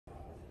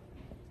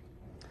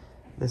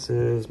This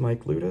is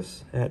Mike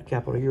Ludes at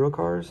Capital Euro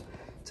Cars.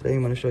 Today I'm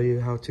going to show you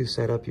how to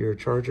set up your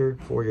charger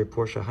for your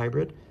Porsche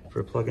hybrid, for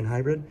a plug-in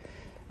hybrid.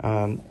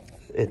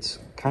 It's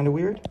kind of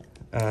weird.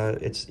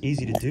 It's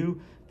easy to do,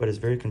 but it's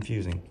very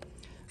confusing.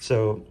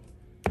 So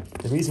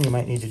the reason you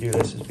might need to do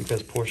this is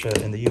because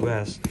Porsche in the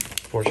US,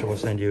 Porsche will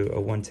send you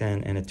a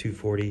 110 and a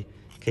 240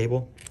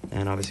 cable,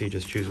 and obviously you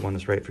just choose one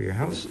that's right for your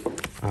house.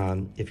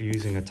 If you're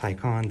using a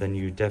Taycan, then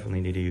you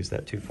definitely need to use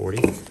that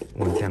 240.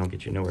 110 will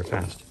get you nowhere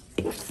fast.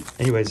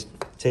 Anyways,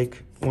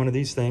 take one of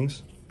these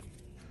things.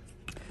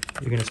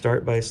 You're going to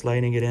start by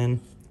sliding it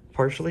in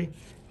partially.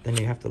 Then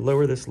you have to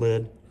lower this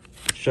lid,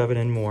 shove it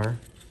in more,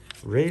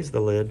 raise the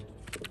lid,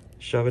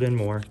 shove it in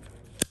more,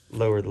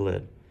 lower the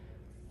lid.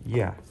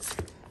 Yeah.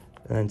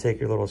 And then take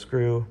your little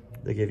screw.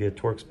 They give you a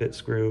Torx bit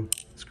screw.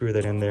 Screw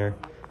that in there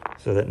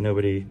so that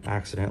nobody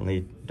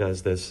accidentally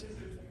does this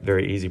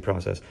very easy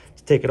process.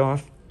 Take it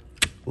off,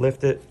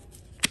 lift it,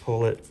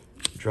 pull it,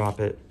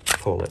 drop it,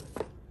 pull it,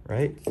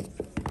 right?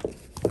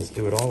 Let's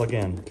do it all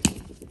again.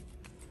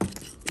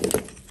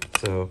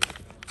 So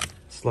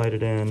slide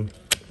it in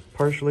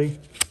partially,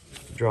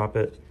 drop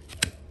it,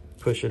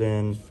 push it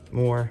in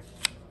more,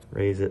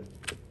 raise it,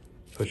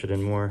 push it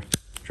in more,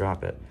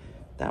 drop it.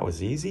 That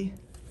was easy.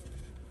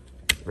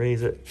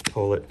 Raise it,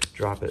 pull it,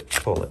 drop it,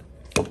 pull it.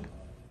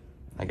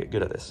 I get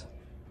good at this.